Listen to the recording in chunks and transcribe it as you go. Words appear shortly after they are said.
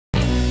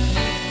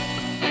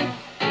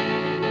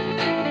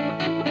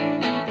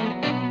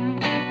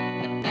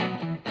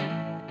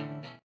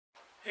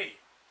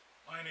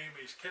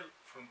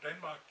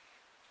Denmark.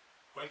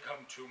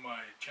 Welcome to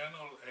my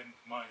channel and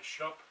my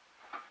shop.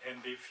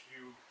 And if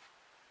you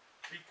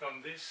click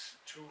on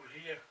this tool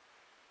here,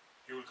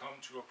 you will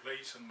come to a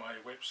place on my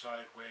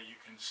website where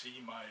you can see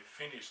my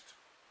finished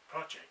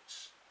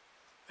projects.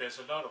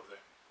 There's a lot of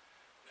them,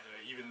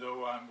 even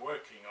though I'm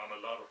working on a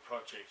lot of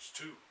projects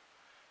too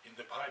in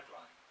the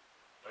pipeline,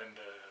 and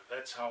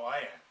that's how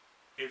I am.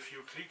 If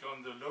you click on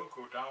the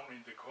logo down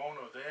in the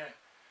corner there,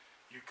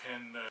 you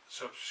can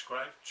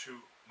subscribe to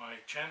my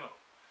channel,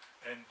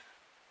 and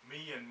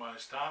me and my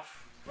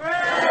staff will be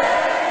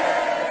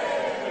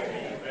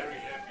very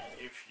happy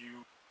if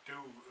you do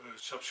a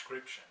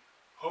subscription.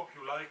 Hope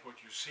you like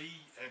what you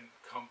see and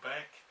come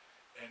back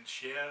and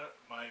share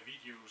my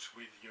videos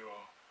with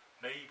your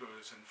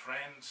neighbors and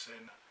friends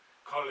and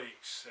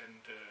colleagues,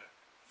 and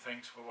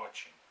thanks for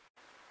watching.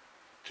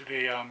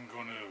 Today I'm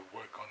gonna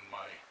work on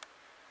my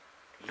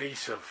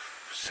Laser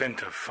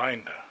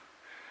Centerfinder.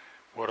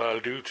 What I'll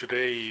do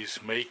today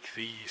is make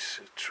these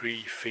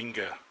 3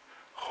 finger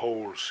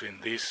holes in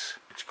this,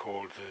 it's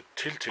called the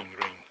tilting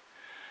ring,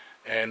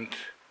 and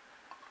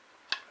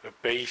a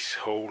base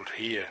hole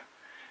here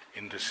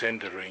in the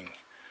center ring,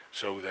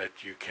 so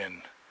that you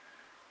can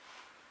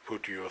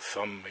put your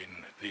thumb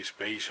in this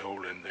base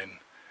hole and then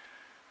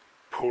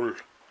pull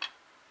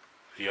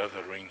the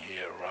other ring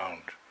here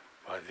around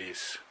by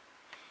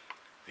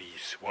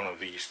one of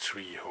these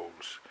 3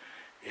 holes.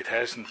 It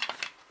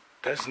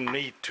doesn't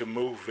need to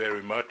move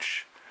very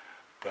much,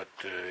 but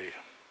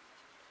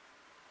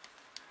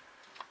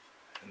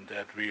and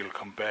that we'll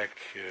come back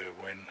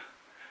when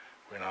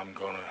I'm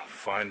gonna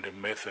find a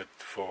method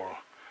for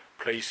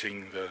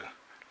placing the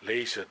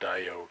laser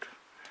diode.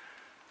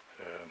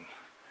 It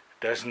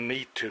doesn't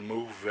need to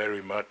move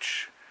very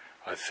much.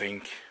 I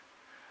think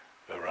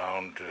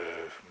around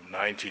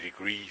 90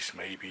 degrees,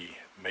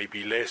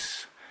 maybe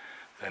less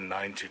than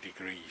 90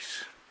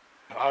 degrees.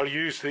 I'll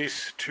use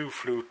this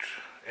 2-flute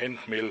end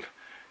mill.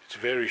 It's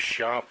very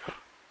sharp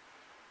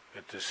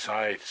at the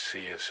sides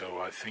here, so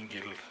I think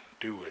it'll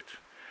do it.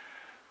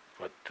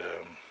 But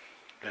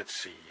let's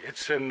see.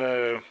 It's a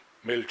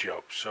mill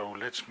job, so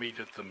let's meet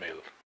at the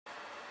mill.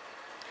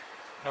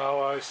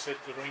 Now I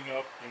set the ring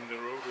up in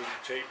the rotary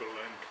table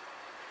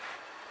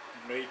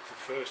and made the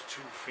first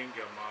 2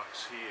 finger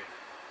marks here,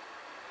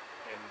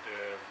 and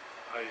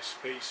I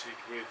space it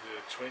with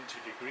 20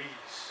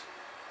 degrees,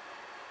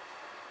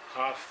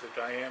 half the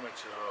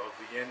diameter of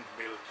the end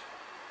milled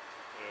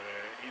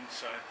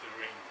inside the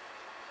ring,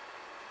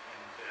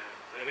 and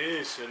there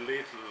is a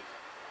little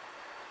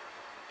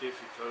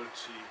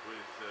difficulty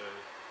with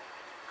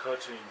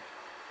cutting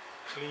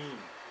clean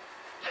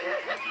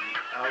on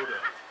the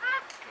outer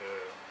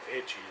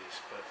edges,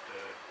 but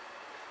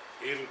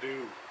it'll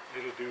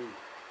do.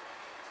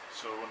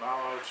 So now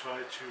I'll try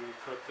to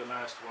cut the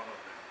last one of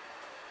them.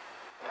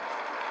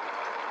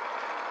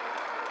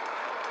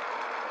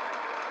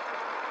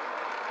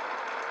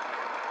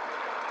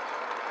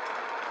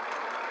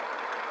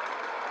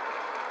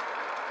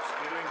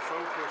 Still in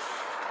focus.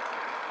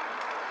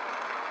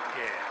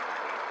 Yeah.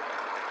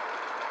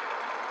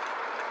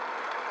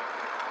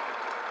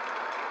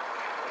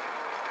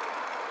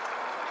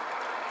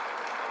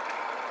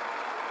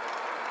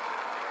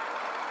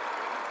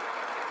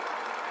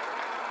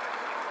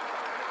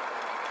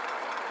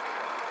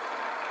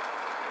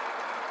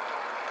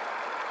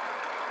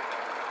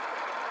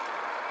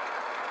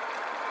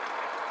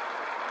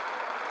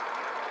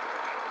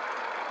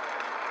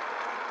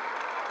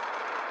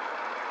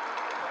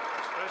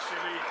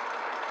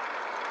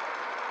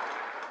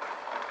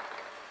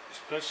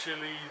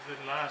 Especially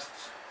the last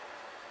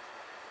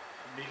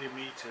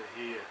millimeter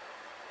here,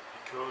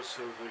 because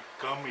of the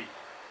gummy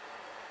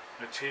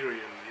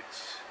material,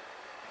 it's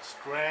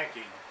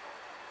dragging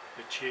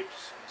the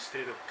chips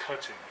instead of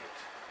cutting it.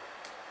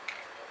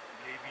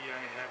 Maybe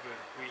I have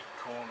a weak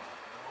corner.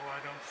 No, I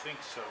don't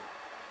think so.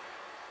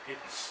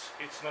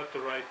 It's not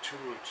the right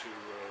tool to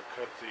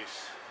cut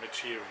this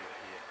material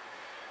here.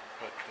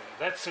 But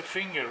that's a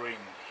finger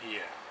ring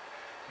here.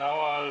 Now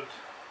I'll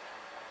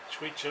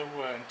switch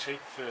over and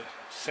take the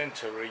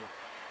center ring,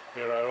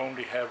 where I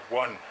only have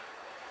 1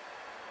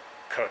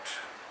 cut.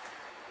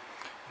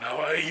 Now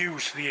I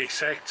use the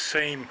exact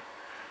same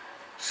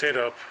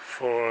setup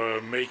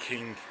for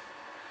making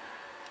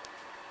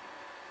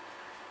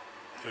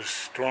the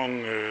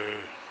strong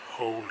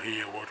hole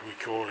here, what we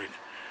call it,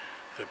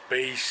 the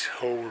base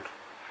hole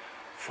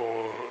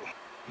for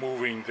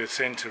moving the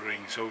center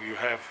ring, so you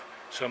have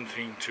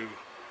something to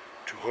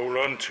hold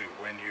on to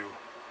when you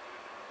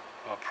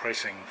are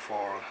pressing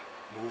for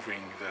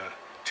moving the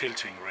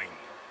tilting ring.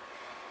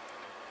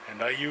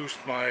 And I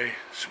used my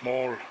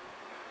small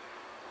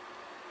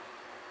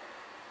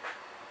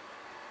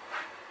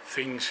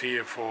things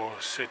here for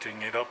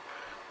setting it up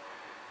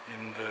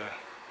in the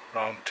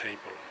round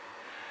table.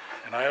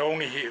 And I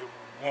only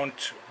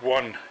want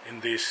 1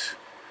 in this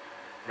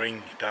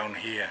ring down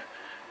here,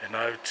 and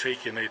I've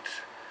taken it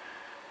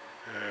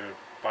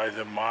by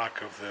the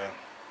mark of the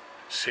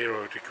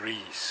 0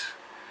 degrees,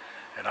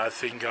 and I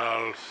think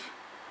I'll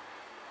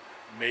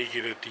make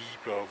it a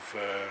deep of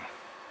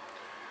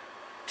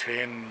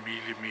 10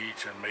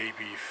 millimeter,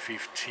 maybe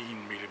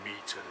 15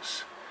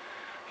 millimeters.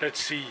 Let's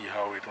see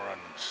how it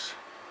runs.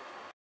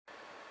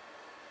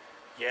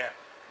 Yeah,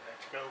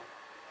 let's go.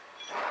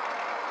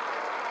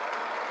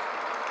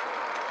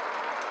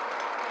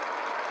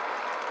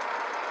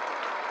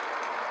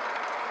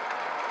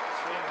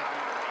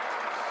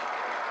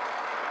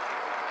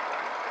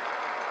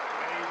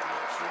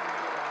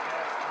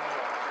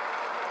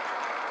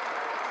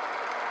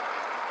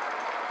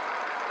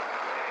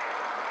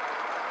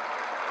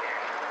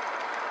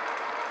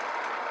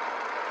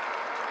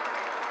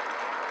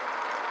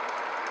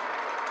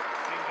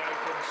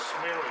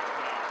 Smell it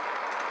now.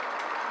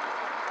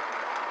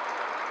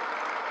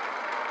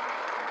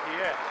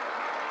 Yeah.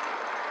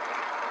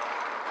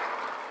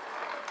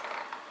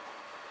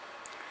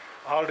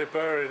 I'll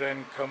deburr it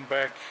and come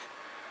back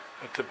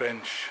at the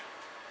bench.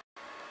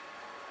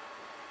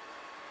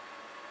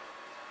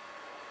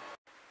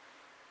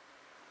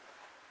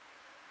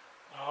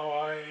 Now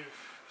I've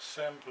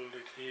sampled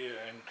it here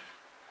and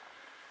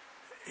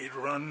it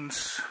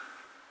runs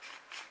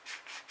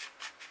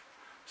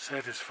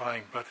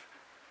satisfying, but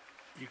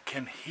you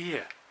can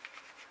hear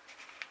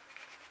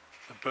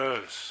the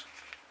burrs,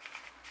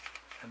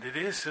 and it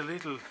is a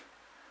little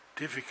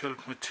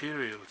difficult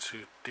material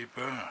to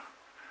deburr.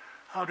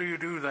 How do you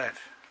do that?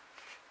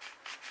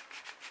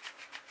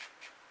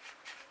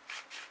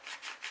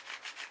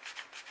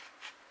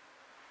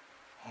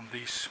 On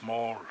these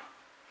small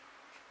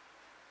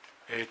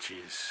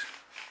edges.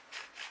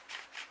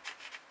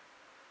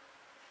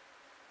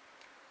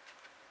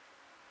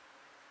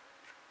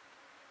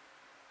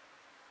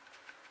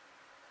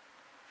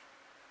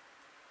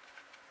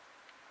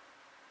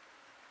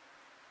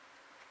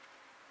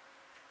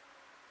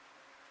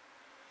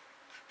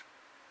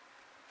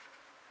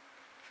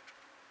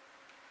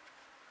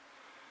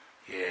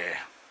 Yeah.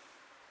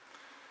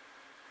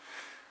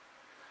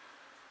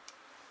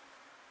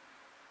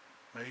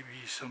 Maybe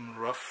some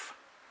rough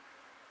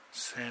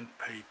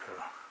sandpaper.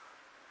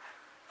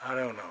 I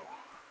don't know.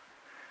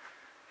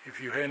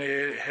 If you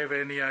have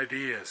any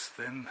ideas,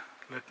 then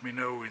let me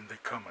know in the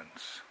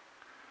comments.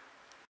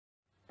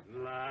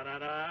 La da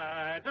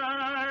da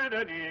da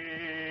da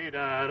dee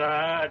da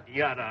da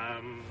da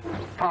dum.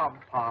 Pom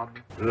pom.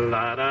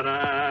 La da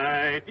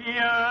da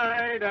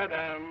dee da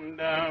dum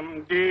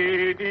dum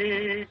dee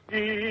dee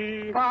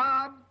dee.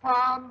 Pom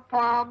pom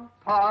pom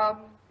pom.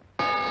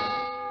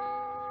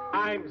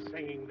 I'm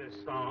singing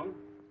this song.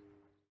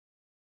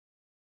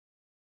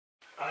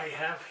 I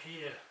have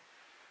here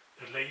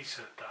the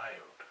laser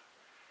diode,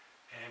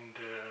 and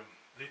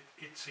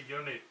it's a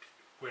unit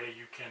where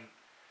you can,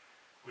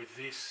 with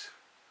this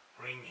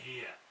ring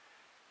here,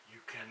 you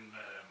can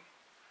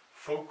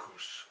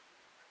focus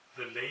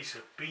the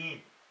laser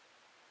beam.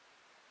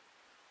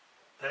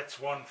 That's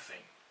one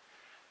thing.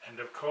 And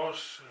of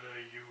course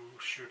you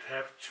should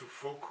have to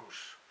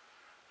focus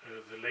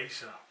the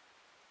laser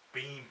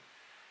beam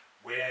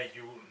where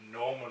you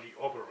normally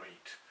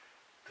operate,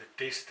 the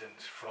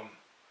distance from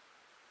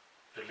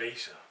the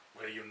laser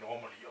where you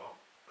normally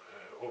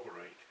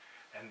operate,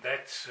 and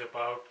that's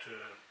about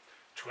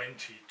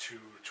 20 to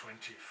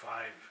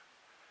 25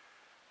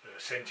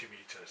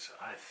 centimeters,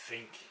 I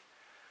think.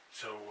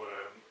 So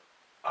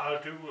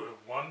I'll do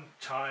one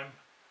time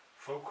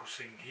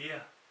focusing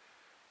here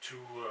to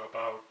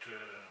about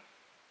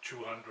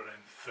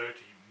 230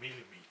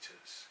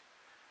 millimeters.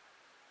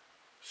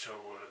 So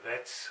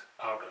that's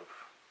out of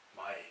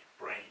my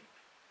brain.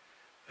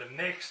 The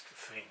next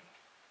thing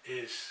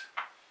is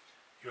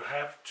you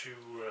have to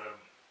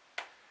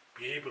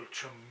be able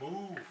to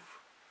move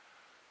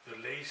the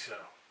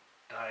laser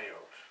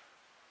diode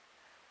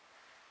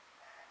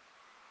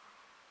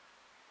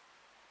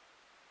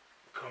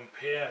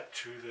compared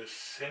to the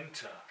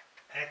center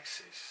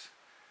axis,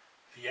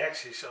 the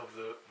axis of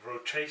the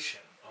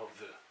rotation of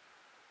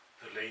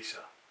the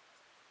laser.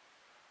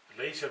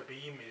 The laser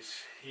beam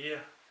is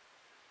here,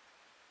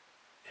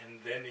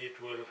 and then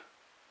it will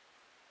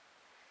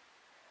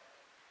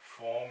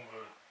form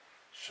a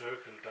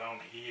circle down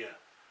here,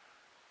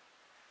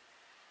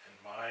 and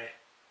my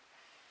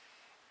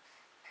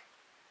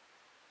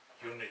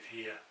unit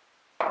here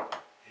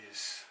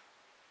is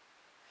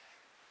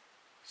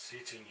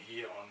sitting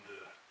here on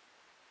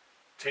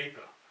the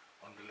taper,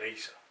 on the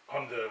laser,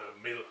 on the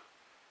mill.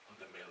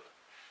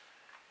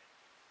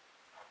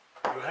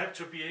 You have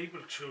to be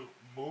able to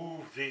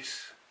move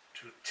this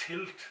to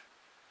tilt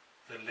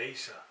the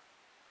laser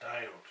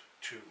diode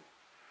too.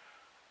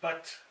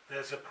 But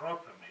there's a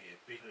problem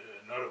here,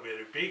 not a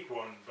very big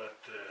one, but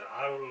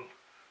I will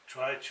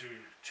try to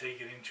take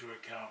it into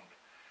account.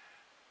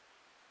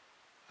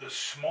 The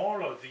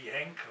smaller the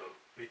angle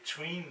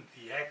between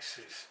the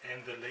axis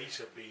and the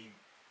laser beam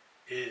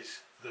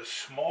is, the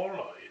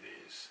smaller it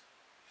is,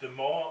 the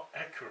more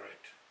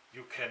accurate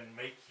you can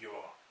make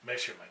your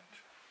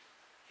measurement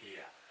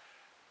here.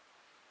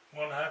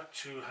 One has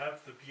to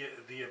have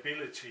the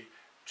ability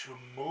to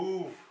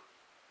move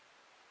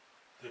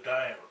the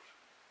diode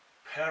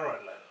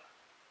parallel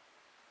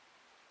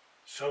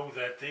so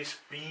that this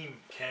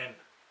beam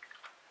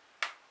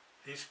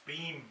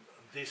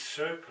this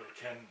circle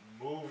can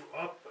move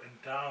up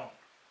and down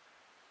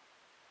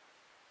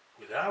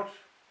without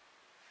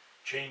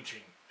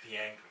changing the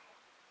angle.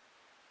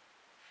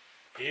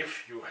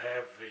 If you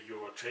have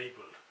your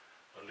table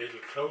a little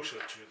closer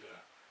to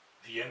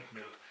the end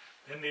mill,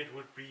 then it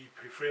would be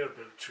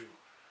preferable to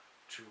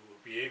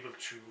be able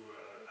to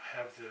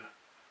have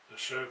the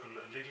circle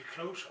a little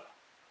closer.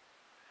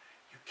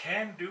 You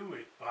can do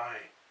it by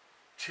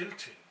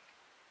tilting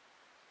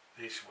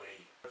this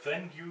way, but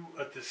then you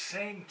at the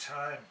same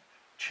time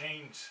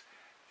change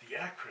the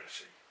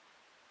accuracy.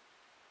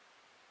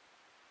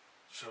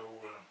 So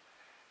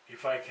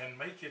if I can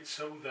make it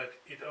so that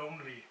it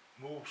only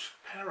moves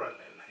parallel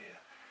here,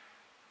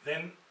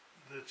 then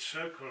the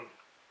circle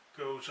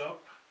goes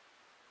up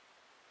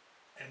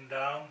and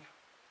down,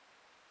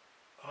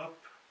 up,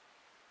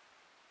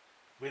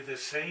 with the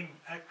same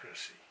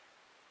accuracy.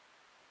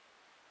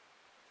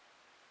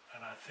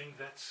 And I think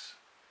that's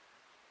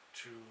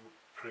to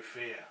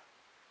prefer.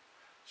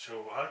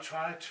 So I'll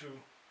try to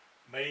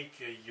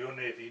make a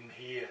unit in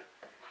here,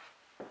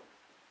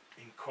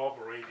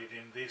 incorporated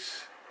in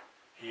this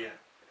here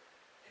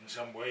in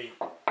some way.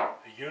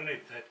 A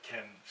unit that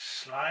can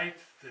slide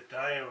the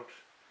diode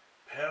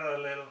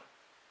parallel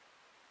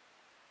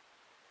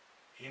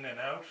in and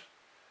out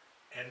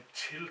and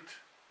tilt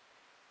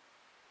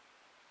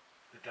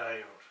the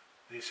diode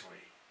this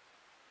way.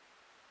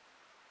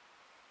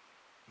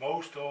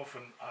 Most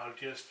often I'll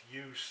just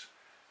use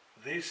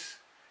this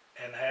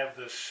and have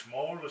the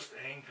smallest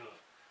angle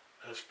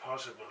as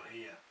possible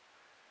here.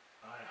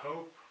 I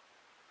hope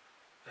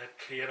that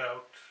cleared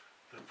out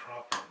the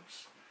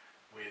problems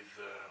with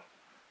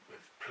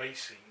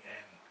placing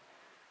and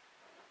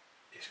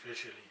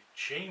especially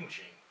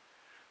changing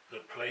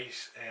the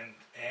place and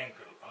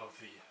angle of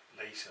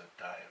the laser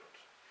diode.